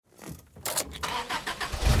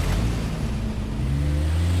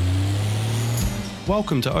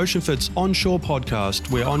Welcome to Oceanfit's Onshore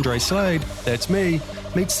podcast, where Andre Slade, that's me,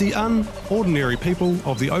 meets the unordinary people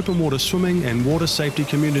of the open water swimming and water safety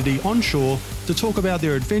community onshore to talk about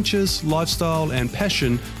their adventures, lifestyle and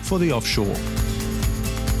passion for the offshore.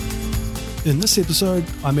 In this episode,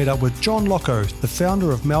 I met up with John Locko, the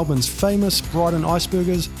founder of Melbourne's famous Brighton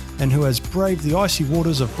Iceburgers and who has braved the icy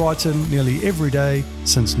waters of Brighton nearly every day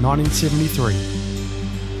since 1973.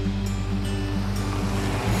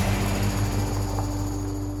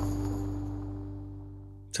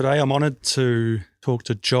 Today I'm honoured to talk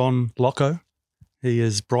to John Locko. He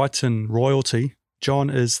is Brighton royalty. John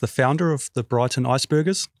is the founder of the Brighton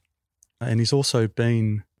Iceburgers and he's also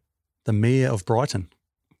been the Mayor of Brighton,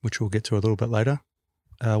 which we'll get to a little bit later.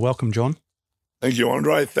 Welcome, John. Thank you,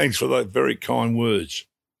 Andre. Thanks for those very kind words.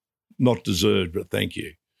 Not deserved, but thank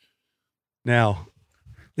you. Now,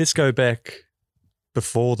 let's go back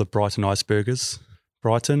before the Brighton Iceburgers.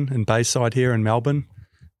 Brighton and Bayside here in Melbourne.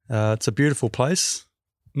 It's a beautiful place.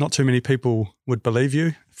 Not too many people would believe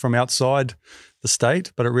you from outside the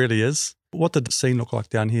state, but it really is. What did the scene look like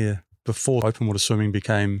down here before open water swimming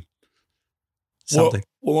became something?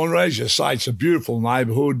 Well, Andre, as you say, it's a beautiful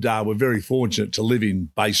neighbourhood. We're very fortunate to live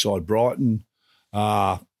in Bayside, Brighton.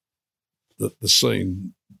 The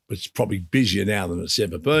scene is probably busier now than it's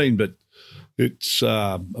ever been, but it's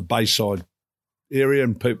a Bayside area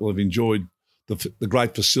and people have enjoyed the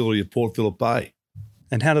great facility of Port Phillip Bay.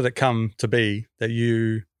 And how did it come to be that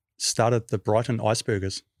you started the Brighton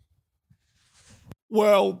Iceburgers?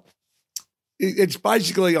 Well, it's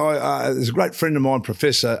basically, there's a great friend of mine,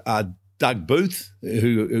 Professor Doug Booth,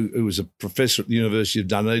 who was a professor at the University of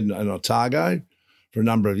Dunedin in Otago for a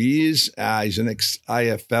number of years. He's an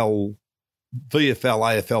ex-VFL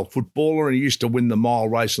AFL footballer, and he used to win the mile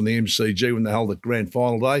race on the MCG when they held the grand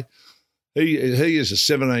final day. He is a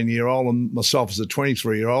 17-year-old and myself as a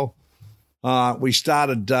 23-year-old. We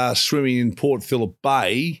started swimming in Port Phillip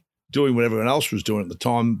Bay, doing what everyone else was doing at the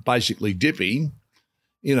time, basically dipping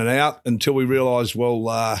in and out until we realised,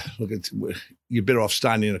 well, you're better off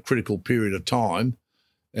staying in a critical period of time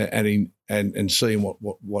and seeing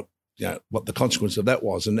what the consequence of that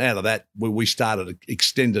was. And out of that, we started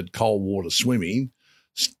extended cold water swimming,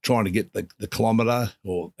 trying to get the kilometre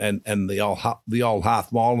and the old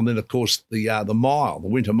half mile, and then of course the mile, the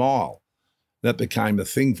winter mile. That became a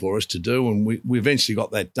thing for us to do, and we eventually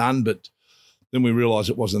got that done. But then we realised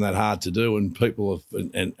it wasn't that hard to do, and people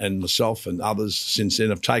have, and myself and others since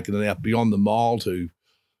then have taken it out beyond the mile to,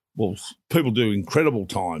 well, people do incredible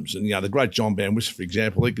times. And the great John Banwist, for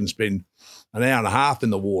example, he can spend an hour and a half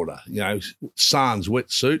in the water. Sans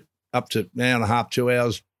wetsuit, up to an hour and a half, 2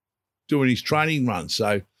 hours, doing his training run.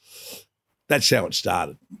 So that's how it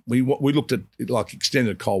started. We looked at it like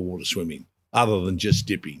extended cold water swimming, other than just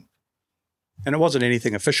dipping. And it wasn't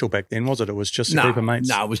anything official back then, was it? It was just a group of mates?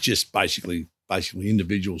 No, it was just basically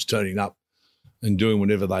individuals turning up and doing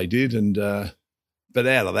whatever they did. And but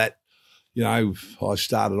out of that, I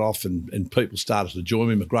started off and people started to join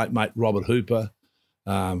me. My great mate Robert Hooper,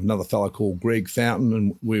 another fellow called Greg Fountain,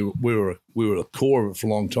 and we were the core of it for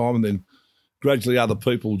a long time. And then gradually other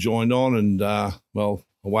people joined on, and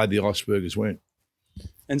away the Iceburgers went.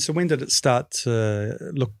 And so when did it start to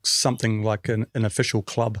look something like an official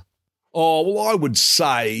club? Oh, well, I would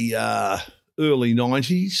say early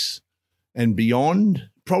 90s and beyond,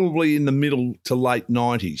 probably in the middle to late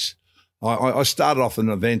 90s. I started off an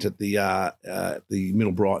event at the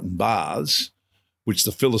Middle Brighton Bars, which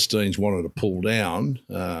the Philistines wanted to pull down.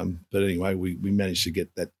 But anyway, we managed to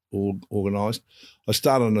get that organised. I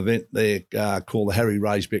started an event there called the Harry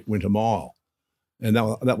Raisbeck Winter Mile, and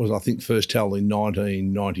that was, I think, first held in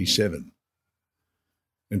 1997.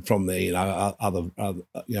 And from there, other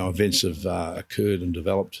events have occurred and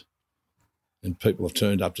developed, and people have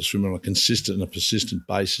turned up to swim on a consistent and a persistent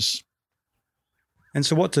basis. And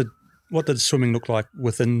so, what did swimming look like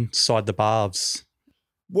inside the baths?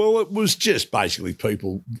 Well, it was just basically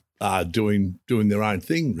people doing their own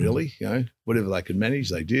thing, really. Whatever they could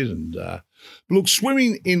manage, they did. And look,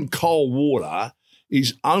 swimming in cold water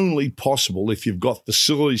is only possible if you've got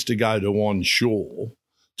facilities to go to onshore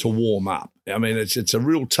to warm up. I mean, it's a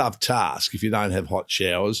real tough task if you don't have hot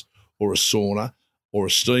showers or a sauna or a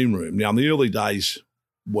steam room. Now, in the early days,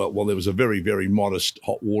 well, there was a very, very modest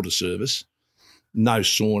hot water service, no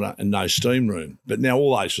sauna and no steam room. But now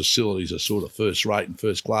all those facilities are sort of first rate and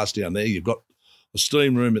first class down there. You've got a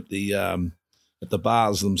steam room at the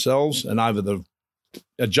bars themselves, and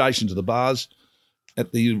adjacent to the bars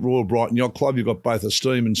at the Royal Brighton Yacht Club, you've got both a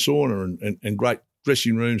steam and sauna and great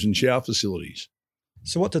dressing rooms and shower facilities.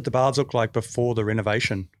 So what did the bars look like before the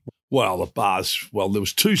renovation? Well, there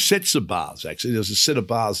was two sets of bars, actually. There was a set of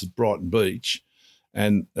bars at Brighton Beach,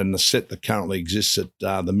 and the set that currently exists at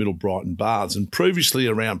the Middle Brighton Baths. And previously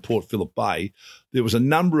around Port Phillip Bay, there was a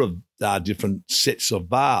number of different sets of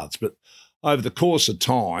baths, but over the course of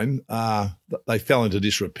time, they fell into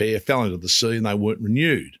disrepair, fell into the sea, and they weren't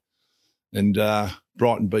renewed. And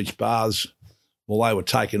Brighton Beach Baths, well, they were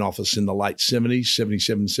taken off us in the late 70s,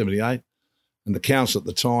 77, 78, and the council at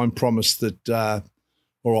the time promised that,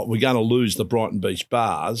 all right, we're going to lose the Brighton Beach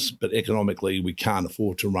Baths, but economically we can't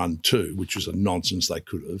afford to run two, which was a nonsense they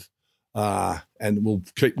could have, and we'll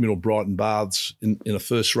keep Middle Brighton Baths in a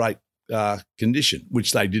first-rate condition,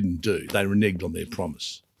 which they didn't do. They reneged on their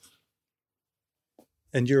promise.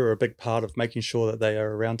 And you're a big part of making sure that they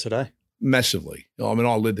are around today? Massively. I mean,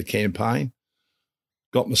 I led the campaign,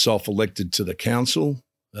 got myself elected to the council.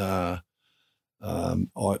 I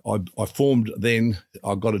formed then,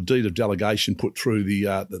 I got a deed of delegation put through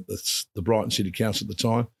the Brighton City Council at the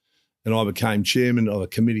time, and I became chairman of a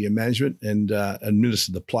committee of management and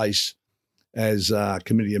administered the place as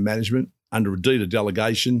committee of management under a deed of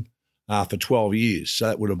delegation for 12 years. So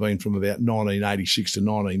that would have been from about 1986 to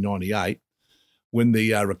 1998. When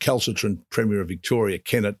the recalcitrant Premier of Victoria,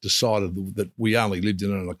 Kennett, decided that we only lived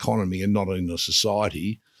in an economy and not in a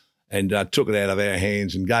society, and took it out of our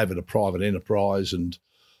hands and gave it a private enterprise and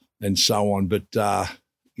so on. But,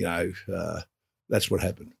 that's what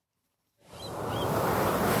happened.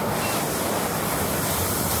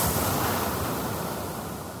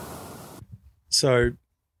 So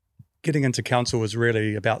getting into council was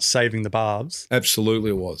really about saving the baths. Absolutely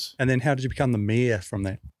it was. And then how did you become the mayor from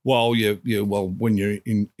that? Well, when you're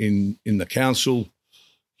in the council,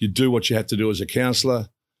 you do what you have to do as a councillor,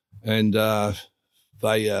 and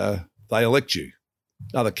they elect you.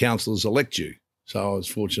 Other councillors elect you. So I was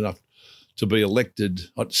fortunate enough to be elected.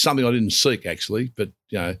 Something I didn't seek, actually, but,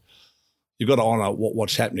 you've got to honour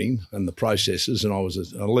what's happening and the processes, and I was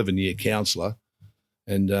an 11-year councillor,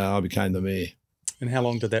 and I became the mayor. And how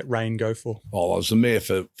long did that reign go for? Oh, I was the mayor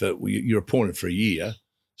for you're appointed for a year,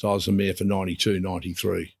 so I was the mayor for 92,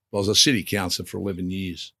 93. I was a city councillor for 11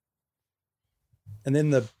 years. And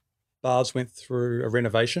then the baths went through a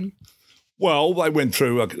renovation? Well, they went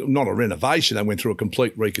through not a renovation; they went through a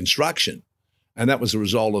complete reconstruction, and that was the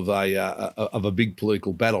result of a big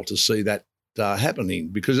political battle to see that happening.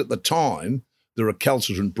 Because at the time, the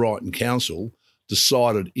recalcitrant Brighton Council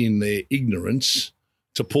decided, in their ignorance,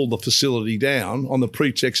 to pull the facility down on the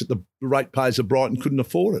pretext that the ratepayers of Brighton couldn't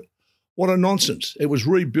afford it. What a nonsense. It was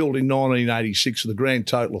rebuilt in 1986 with a grand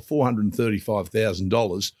total of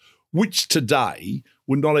 $435,000, which today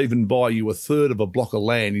would not even buy you a third of a block of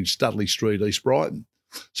land in Studley Street, East Brighton.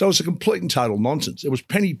 So it's a complete and total nonsense. It was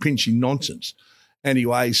penny-pinching nonsense.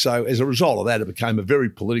 Anyway, so as a result of that, it became a very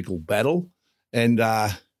political battle, and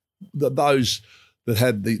those that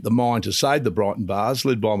had the mind to save the Brighton Baths,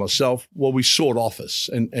 led by myself, well, we sought office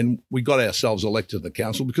and we got ourselves elected to the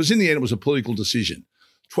council, because in the end it was a political decision.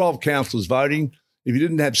 12 councillors voting. If you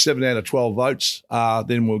didn't have 7 out of 12 votes,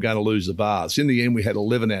 then we were going to lose the baths. In the end, we had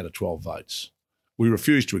 11 out of 12 votes. We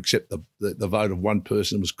refused to accept the vote of one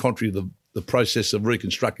person. It was contrary to the process of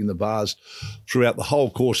reconstructing the baths throughout the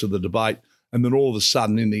whole course of the debate, and then all of a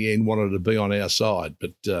sudden, in the end, wanted to be on our side.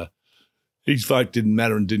 But his vote didn't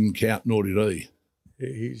matter and didn't count, nor did he.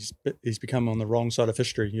 He's become on the wrong side of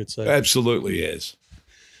history, you'd say. Absolutely, yes.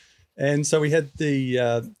 And so we had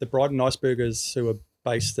the Brighton Iceburgers who were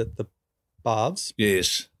based at the baths.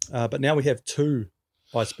 Yes. But now we have 2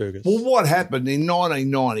 Iceburgers. Well, what happened in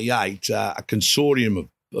 1998, a consortium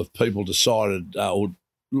of people decided or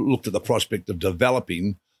looked at the prospect of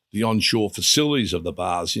developing the onshore facilities of the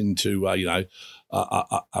baths into, a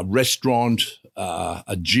restaurant,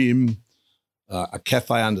 a gym, a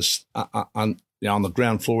cafe on the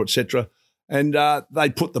ground floor, etc. And they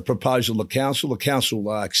put the proposal to the council. The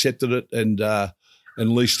council accepted it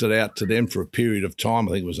and leased it out to them for a period of time.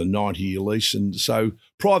 I think it was a 90-year lease. And so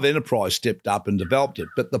private enterprise stepped up and developed it.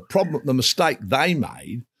 But the mistake they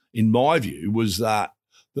made, in my view, was that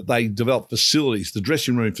they developed facilities. The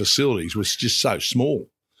dressing room facilities was just so small.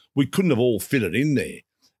 We couldn't have all fitted in there,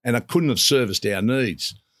 and it couldn't have serviced our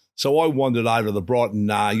needs. So I wandered over to the Brighton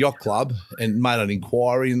Yacht Club and made an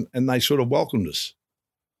inquiry, and they sort of welcomed us.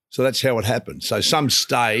 So that's how it happened. So some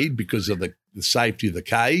stayed because of the safety of the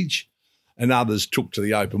cage, and others took to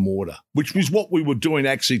the open water, which was what we were doing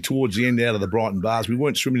actually towards the end out of the Brighton Baths. We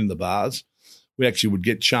weren't swimming in the baths. We actually would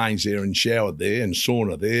get changed there and showered there and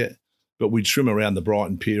sauna there, but we'd swim around the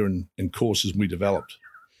Brighton Pier and courses we developed.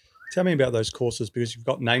 Tell me about those courses, because you've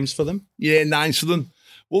got names for them. Yeah, names for them.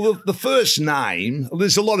 Well, the first name,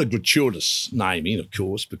 there's a lot of gratuitous naming, of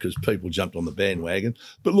course, because people jumped on the bandwagon.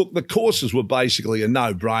 But look, the courses were basically a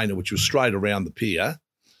no-brainer, which was straight around the pier.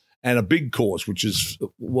 and a big course, which is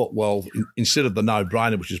instead of the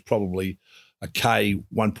no-brainer, which is probably a K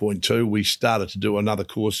 1.2, we started to do another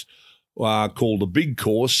course called the big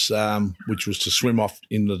course, which was to swim off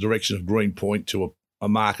in the direction of Green Point to a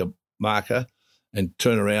marker and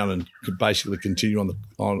turn around and could basically continue on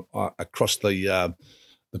across the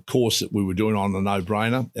course that we were doing on the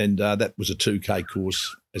no-brainer, and that was a 2K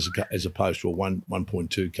course as opposed to a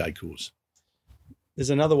 1.2K course. There's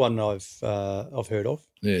another one I've heard of.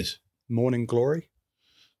 Yes. Morning Glory.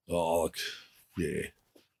 Oh, yeah.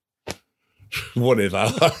 Whatever.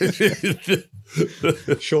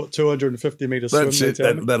 Short 250 metre swim. That's it.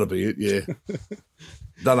 That'll be it, yeah.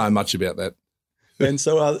 Don't know much about that. And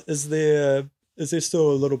so is there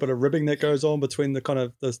still a little bit of ribbing that goes on between the kind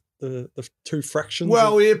of the two fractions?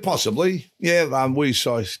 Well, yeah, possibly. Yeah, I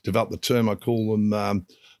developed the term, I call them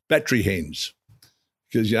battery hens,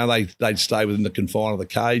 because, they'd stay within the confine of the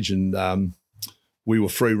cage, and we were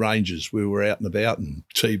free rangers. We were out and about and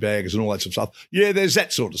tea baggers and all that sort of stuff. Yeah, there's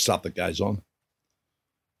that sort of stuff that goes on.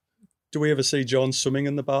 Do we ever see John swimming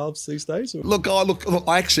in the barbs these days? Or?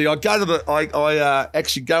 I actually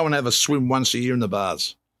go and have a swim once a year in the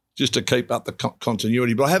bars just to keep up the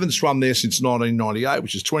continuity. But I haven't swum there since 1998,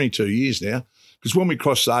 which is 22 years now, because when we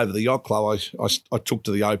crossed over the yacht club, I took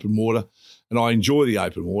to the open water, and I enjoy the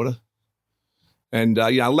open water. And,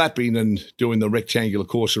 lapping and doing the rectangular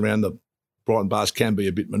course around the Brighton bars can be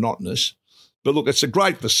a bit monotonous. But look, it's a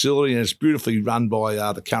great facility, and it's beautifully run by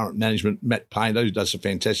the current management, Matt Painter, who does a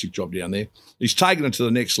fantastic job down there. He's taken it to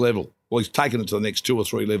the next level. Well, he's taken it to the next 2 or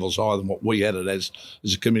 3 levels higher than what we had it as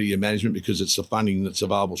a committee of management, because it's the funding that's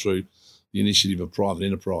available through the initiative of private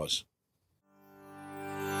enterprise.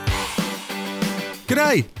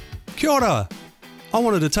 G'day, kia ora. I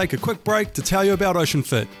wanted to take a quick break to tell you about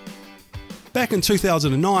OceanFit. Back in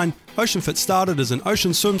 2009, OceanFit started as an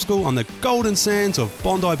ocean swim school on the golden sands of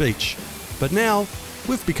Bondi Beach. But now,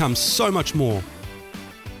 we've become so much more.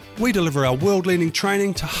 We deliver our world-leading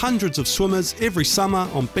training to hundreds of swimmers every summer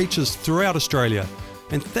on beaches throughout Australia,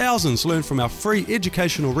 and thousands learn from our free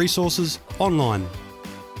educational resources online.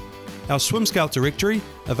 Our Swim Scout directory,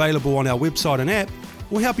 available on our website and app,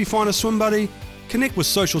 will help you find a swim buddy, connect with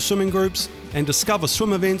social swimming groups, and discover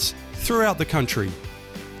swim events throughout the country.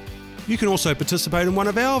 You can also participate in one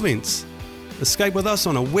of our events. Escape with us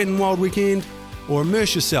on a wet and wild weekend, or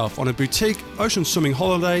immerse yourself on a boutique ocean swimming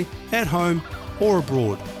holiday at home or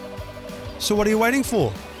abroad. So what are you waiting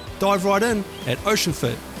for? Dive right in at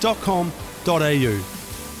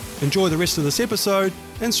oceanfit.com.au. Enjoy the rest of this episode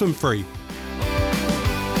and swim free.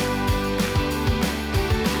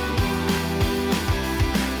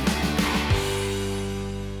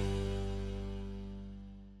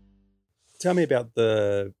 Tell me about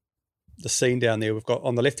the scene down there. We've got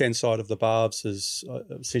on the left-hand side of the barbs is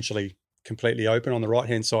essentially completely open. On the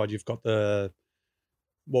right-hand side, you've got what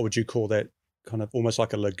would you call that? Kind of almost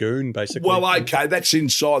like a lagoon, basically. Well, okay, that's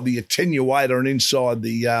inside the attenuator and inside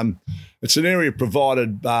the it's an area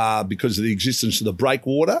provided because of the existence of the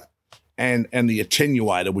breakwater and the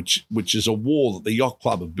attenuator, which is a wall that the yacht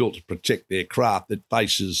club have built to protect their craft that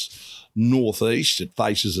faces northeast. It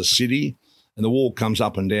faces a city, and the wall comes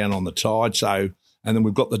up and down on the tide. So, and then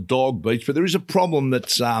we've got the dog beach, but there is a problem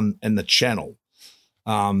that's in the channel.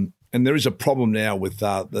 And there is a problem now with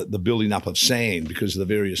the building up of sand because of the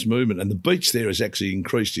various movement. And the beach there has actually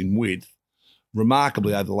increased in width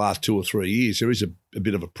remarkably over the last 2 or 3 years. There is a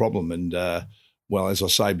bit of a problem. And, as I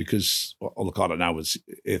say, because, look, I don't know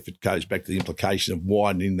if it goes back to the implication of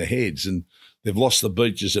widening the heads. And they've lost the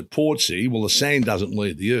beaches at Portsea. Well, the sand doesn't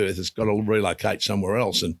leave the earth. It's got to relocate somewhere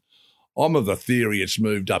else. And I'm of the theory it's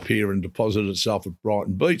moved up here and deposited itself at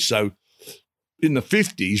Brighton Beach. So, in the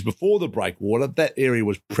 50s, before the breakwater, that area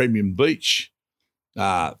was premium beach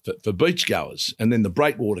for beachgoers. And then the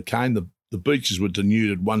breakwater came, the beaches were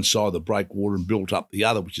denuded one side of the breakwater and built up the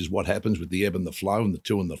other, which is what happens with the ebb and the flow and the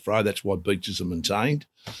to and the fro. That's why beaches are maintained.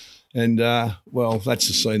 And, that's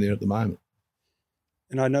the scene there at the moment.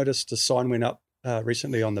 And I noticed a sign went up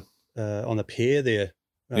recently on the pier there.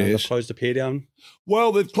 Yes. They've closed the pier down.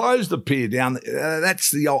 Well, they've closed the pier down. That's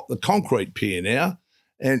the concrete pier now.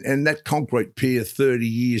 And that concrete pier 30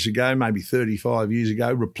 years ago, maybe 35 years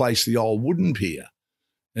ago, replaced the old wooden pier.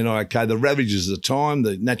 And, the ravages of the time,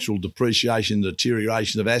 the natural depreciation,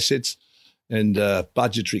 deterioration of assets and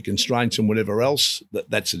budgetary constraints and whatever else,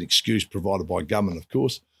 that's an excuse provided by government, of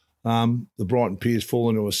course. The Brighton Pier's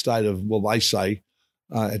fallen into a state of, they say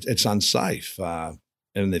it's unsafe and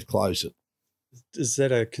they've closed it. Is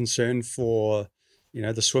that a concern for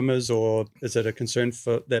the swimmers, or is it a concern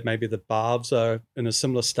for that maybe the barbs are in a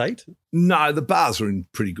similar state? No, the bars are in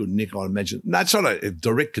pretty good nick, I imagine. No, it's not a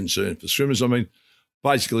direct concern for swimmers. I mean,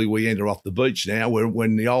 basically we enter off the beach now.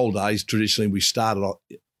 When the old days, traditionally, we started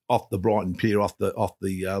off the Brighton Pier, off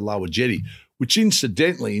the lower jetty, which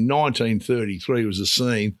incidentally in 1933 was the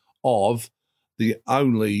scene of the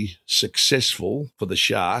only successful, for the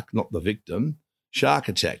shark, not the victim, shark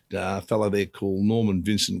attack. A fellow there called Norman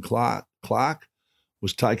Vincent Clark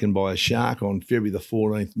was taken by a shark on February the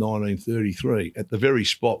 14th, 1933, at the very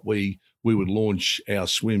spot we would launch our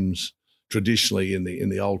swims traditionally in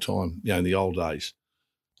the old time, in the old days.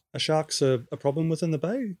 Are sharks a problem within the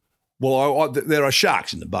bay? Well, there are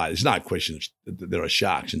sharks in the bay. There's no question that there are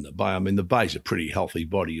sharks in the bay. I mean, the bay's a pretty healthy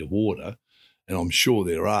body of water, and I'm sure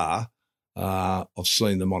there are. I've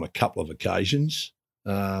seen them on a couple of occasions,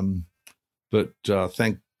 but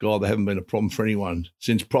thank God they haven't been a problem for anyone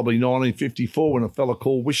since probably 1954 when a fella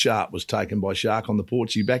called Wishart was taken by shark on the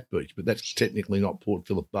Portsea Back Beach, but that's technically not Port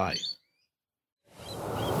Phillip Bay.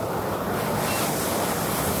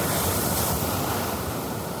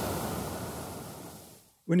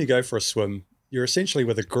 When you go for a swim, you're essentially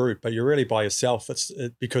with a group, but you're really by yourself. It's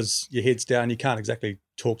because your head's down. You can't exactly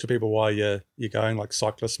talk to people while you're going, like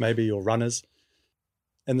cyclists maybe or runners.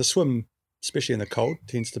 And the swim, especially in the cold,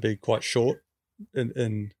 tends to be quite short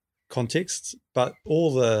in context. But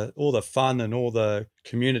all the fun and all the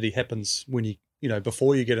community happens when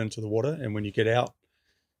before you get into the water and when you get out.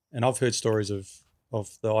 And I've heard stories of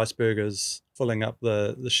the icebergers filling up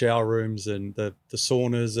the shower rooms and the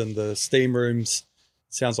saunas and the steam rooms.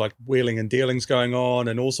 Sounds like wheeling and dealing's going on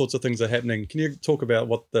and all sorts of things are happening. Can you talk about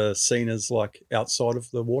what the scene is like outside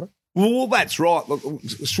of the water? Well, that's right. Look,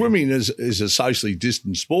 swimming is a socially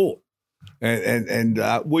distant sport. And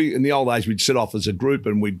we, in the old days, we'd set off as a group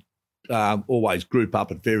and we'd always group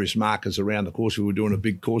up at various markers around the course. We were doing a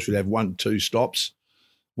big course. We'd have 1-2 stops,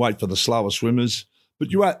 wait for the slower swimmers.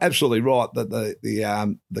 But you are absolutely right that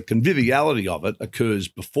the conviviality of it occurs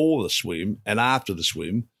before the swim and after the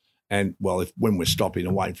swim. And, well, when we're stopping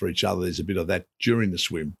and waiting for each other, there's a bit of that during the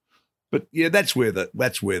swim. But, yeah, that's where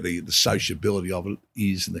the sociability of it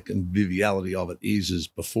is and the conviviality of it is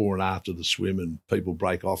before and after the swim, and people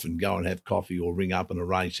break off and go and have coffee or ring up and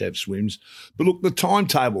arrange to have swims. But, look, the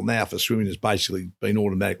timetable now for swimming has basically been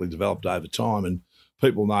automatically developed over time, and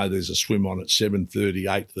people know there's a swim on at 7:30,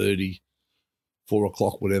 8:30, 4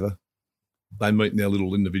 o'clock, whatever. They meet in their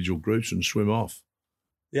little individual groups and swim off.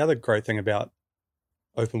 The other great thing about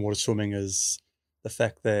open water swimming is the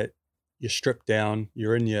fact that you're stripped down,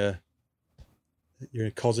 you're in your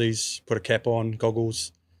cozies, put a cap on,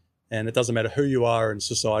 goggles, and it doesn't matter who you are in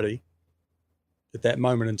society. At that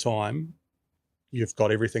moment in time, you've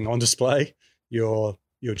got everything on display. You're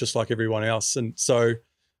just like everyone else. And so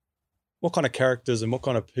what kind of characters and what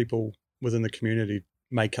kind of people within the community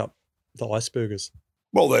make up the icebergers?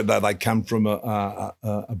 Well, they come from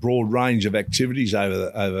a broad range of activities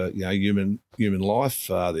over human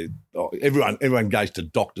life. Everyone goes to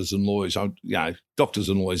doctors and lawyers. Doctors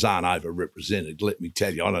and lawyers aren't overrepresented. Let me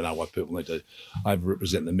tell you, I don't know why people need to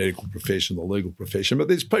overrepresent the medical profession, the legal profession. But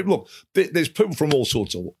there's people. Look, there's people from all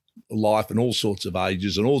sorts of life and all sorts of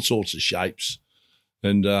ages and all sorts of shapes,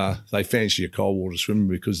 and they fancy a cold water swimming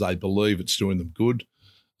because they believe it's doing them good.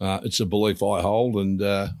 It's a belief I hold, and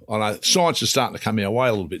I know science is starting to come our way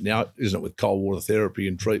a little bit now, isn't it, with cold water therapy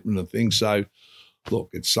and treatment and things. So, look,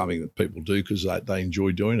 it's something that people do because they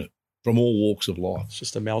enjoy doing it from all walks of life. It's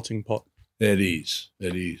just a melting pot. It is.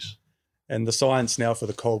 And the science now for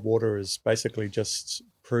the cold water is basically just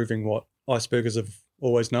proving what icebergers have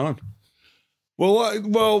always known.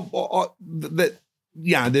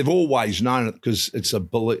 They've always known it because it's a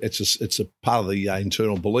belief. It's a part of the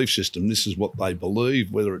internal belief system. This is what they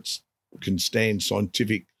believe. Whether it can stand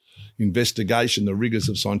scientific investigation, the rigors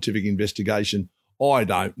of scientific investigation, I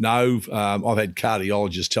don't know. I've had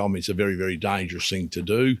cardiologists tell me it's a very, very dangerous thing to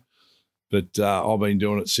do, but I've been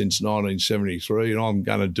doing it since 1973, and I'm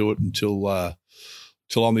going to do it until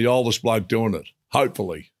I'm the oldest bloke doing it.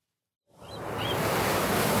 Hopefully.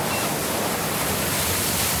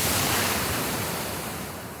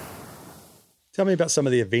 Tell me about some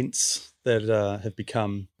of the events that have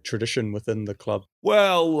become tradition within the club.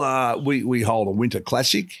 Well, we hold a winter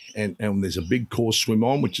classic and there's a big course swim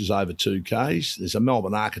on, which is over 2 Ks. There's a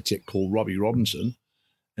Melbourne architect called Robbie Robinson,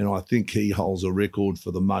 and I think he holds a record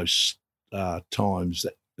for the most times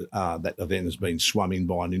that event has been swum in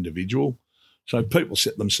by an individual. So people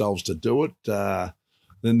set themselves to do it.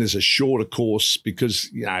 Then there's a shorter course because,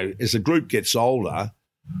 as the group gets older,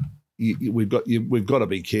 we've got to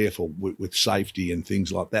be careful with safety and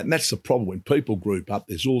things like that. And that's the problem. When people group up,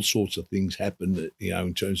 there's all sorts of things happen that,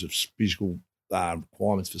 in terms of physical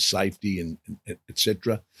requirements for safety and et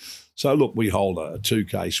cetera. So, look, we hold a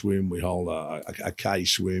 2K swim, we hold a K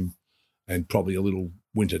swim, and probably a little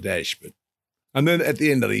winter dash. And then at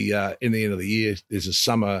the end of the year, there's a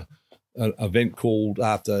summer event called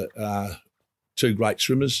after two great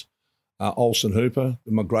swimmers, Olsen Hooper,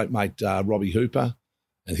 my great mate Robbie Hooper,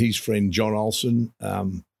 and his friend John Olsen.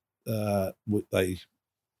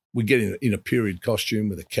 We get in a period costume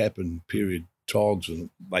with a cap and period togs, and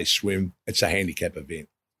they swim. It's a handicap event.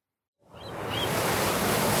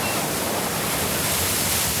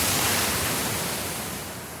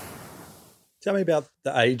 Tell me about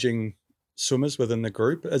the ageing swimmers within the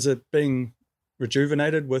group. Is it being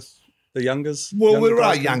rejuvenated with the youngers? Well, there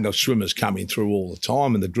are younger swimmers coming through all the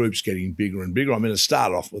time, and the group's getting bigger and bigger. I mean, it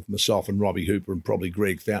started off with myself and Robbie Hooper and probably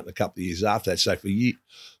Greg Fountain a couple of years after that. So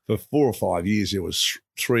for 4 or 5 years, there was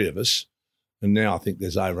 3 of us, and now I think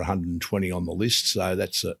there's over 120 on the list. So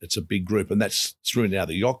it's a big group, and that's swimming out of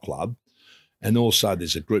the yacht club. And also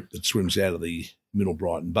there's a group that swims out of the Middle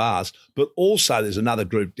Brighton bars, but also there's another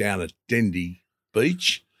group down at Dendy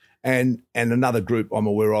Beach and another group I'm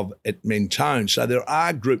aware of at Mentone. So there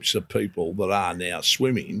are groups of people that are now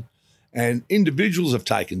swimming, and individuals have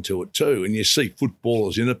taken to it too. And you see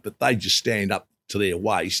footballers in it, but they just stand up to their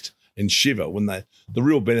waist and shiver when the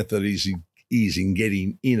real benefit is in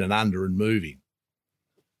getting in and under and moving.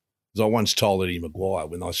 As I once told Eddie Maguire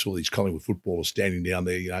when I saw these Collingwood footballers standing down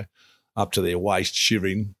there, up to their waist,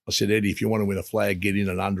 shivering, I said, Eddie, if you want to win a flag, get in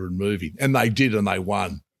and under and moving. And they did, and they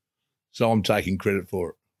won. So I'm taking credit for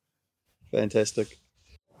it. Fantastic.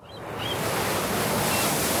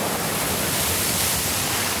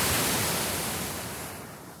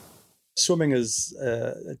 Swimming is,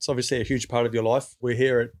 it's obviously a huge part of your life. We're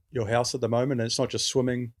here at your house at the moment, and it's not just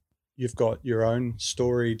swimming. You've got your own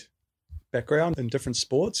storied background in different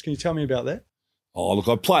sports. Can you tell me about that? Oh, look,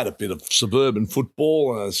 I played a bit of suburban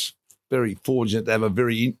football, and I was very fortunate to have a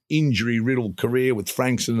very injury-riddled career with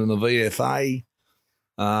Frankston and the VFA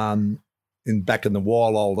back in the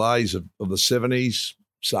wild old days of the 70s.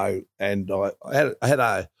 So, and I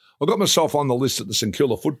got myself on the list at the St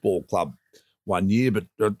Kilda Football Club one year, but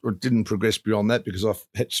I didn't progress beyond that because I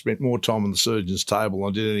had spent more time on the surgeon's table than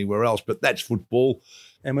I did anywhere else. But that's football.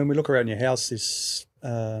 And when we look around your house, there's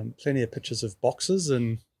plenty of pictures of boxers,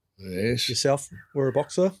 and yes, yourself were a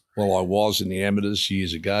boxer. Well, I was in the amateurs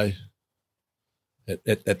years ago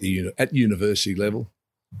at university level.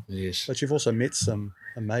 Yes, but you've also met some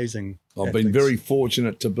amazing I've athletes. been very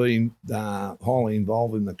fortunate to be highly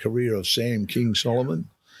involved in the career of Sam King Solomon,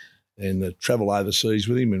 and travel overseas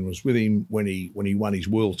with him, and was with him when he won his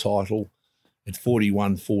world title at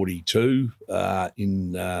 41-42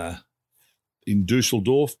 in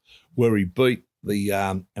Dusseldorf, where he beat the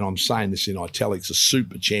and I'm saying this in italics, a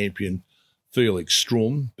super champion Felix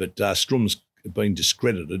Strum, but Strum's been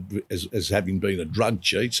discredited as having been a drug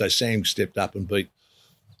cheat. So Sam stepped up and beat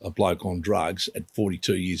a bloke on drugs at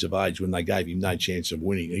 42 years of age when they gave him no chance of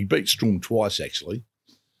winning. He beat Strum twice, actually.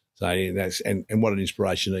 So and what an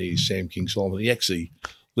inspiration he is, Sam King Solomon. He actually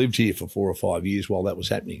lived here for 4 or 5 years while that was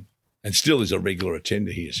happening, and still is a regular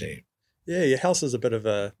attender here, Sam. Yeah, your house is a bit of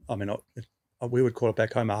a, I mean, we would call it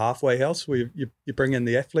back home a halfway house, where you bring in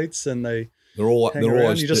the athletes and they're all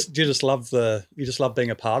around. You just love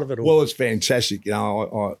being a part of it all. Well, it's fantastic. You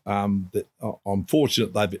know, I'm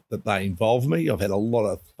fortunate that they involve me. I've had a lot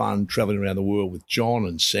of fun travelling around the world with John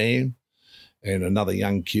and Sam, and another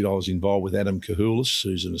young kid I was involved with, Adam Kahulis,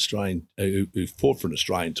 who's an Australian who fought for an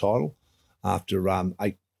Australian title after 8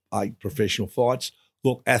 professional fights.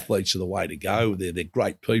 Look, athletes are the way to go. They're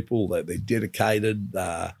great people. They're dedicated.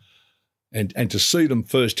 And to see them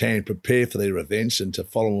firsthand prepare for their events and to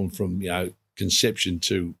follow them from conception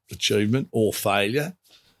to achievement or failure,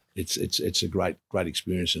 it's a great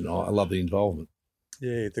experience, and I love the involvement.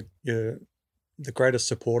 Yeah, you're the greatest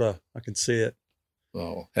supporter. I can see it.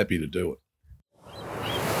 Oh, happy to do it.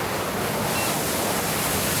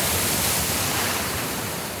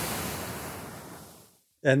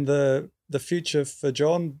 And the future for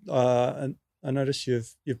John, I noticed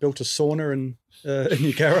you've built a sauna in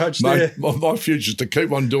your garage there. My future is to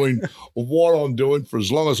keep on doing what I'm doing for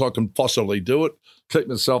as long as I can possibly do it, keep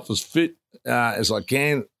myself as fit as I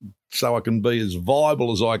can so I can be as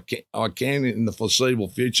viable as I can in the foreseeable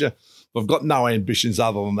future. I've got no ambitions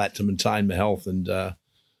other than that to maintain my health and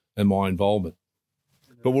my involvement.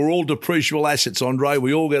 But we're all depreciable assets, Andre.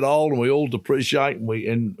 We all get old and we all depreciate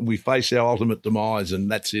and we face our ultimate demise,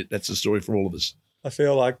 and that's it. That's the story for all of us. I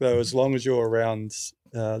feel like, though, as long as you're around,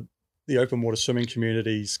 the open water swimming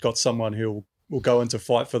community's got someone who will go in to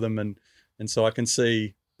fight for them, and so I can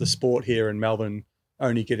see the sport here in Melbourne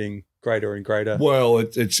only getting greater and greater. Well,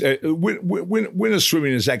 it's winter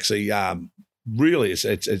swimming is actually really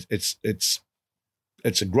it's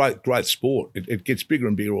it's a great sport. It gets bigger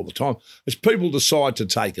and bigger all the time as people decide to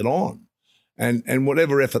take it on, and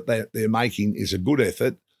whatever effort they're making is a good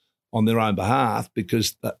effort on their own behalf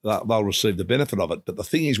because they'll receive the benefit of it. But the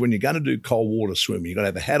thing is, when you're going to do cold water swimming, you've got to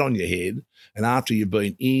have a hat on your head, and after you've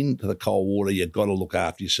been into the cold water, you've got to look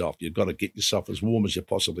after yourself. You've got to get yourself as warm as you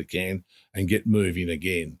possibly can and get moving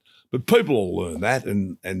again. But people will learn that,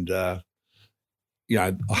 and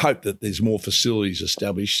I hope that there's more facilities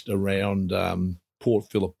established around Port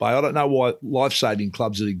Phillip Bay. I don't know why life-saving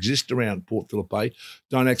clubs that exist around Port Phillip Bay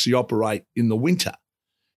don't actually operate in the winter.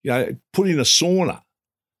 Put in a sauna,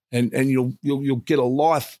 and you'll get a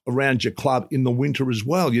life around your club in the winter as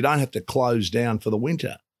well. You don't have to close down for the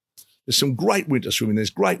winter. There's some great winter swimming. There's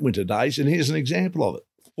great winter days, and here's an example of it: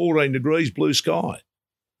 14 degrees, blue sky.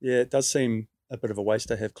 Yeah, it does seem a bit of a waste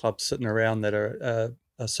to have clubs sitting around that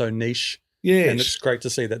are so niche. Yes. And it's great to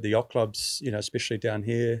see that the yacht clubs, especially down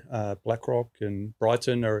here, Blackrock and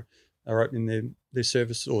Brighton are opening their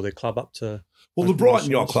service or their club up to. Well, the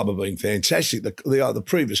Brighton Yacht Club have been fantastic. The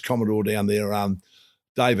previous Commodore down there,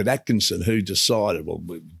 David Atkinson, who decided, well,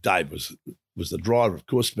 Dave was the driver, of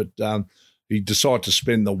course, but he decided to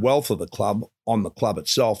spend the wealth of the club on the club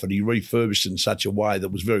itself, and he refurbished it in such a way that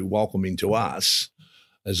was very welcoming to us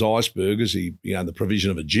as Icebergers. The provision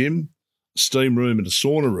of a gym, steam room and a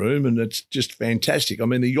sauna room, and it's just fantastic. I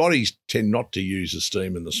mean, the yachties tend not to use the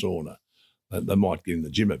steam and the sauna. They might get in the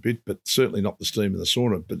gym a bit, but certainly not the steam and the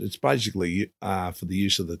sauna. But it's basically for the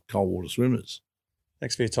use of the cold water swimmers.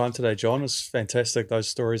 Thanks for your time today, John. It's fantastic. Those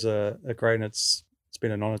stories are great, and it's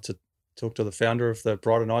been an honour to talk to the founder of the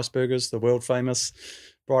Brighton Icebergers, the world famous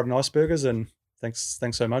Brighton Icebergers, and thanks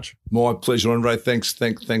so much. My pleasure, Andre. Thanks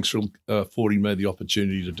for affording me the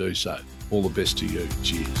opportunity to do so. All the best to you.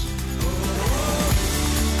 Cheers.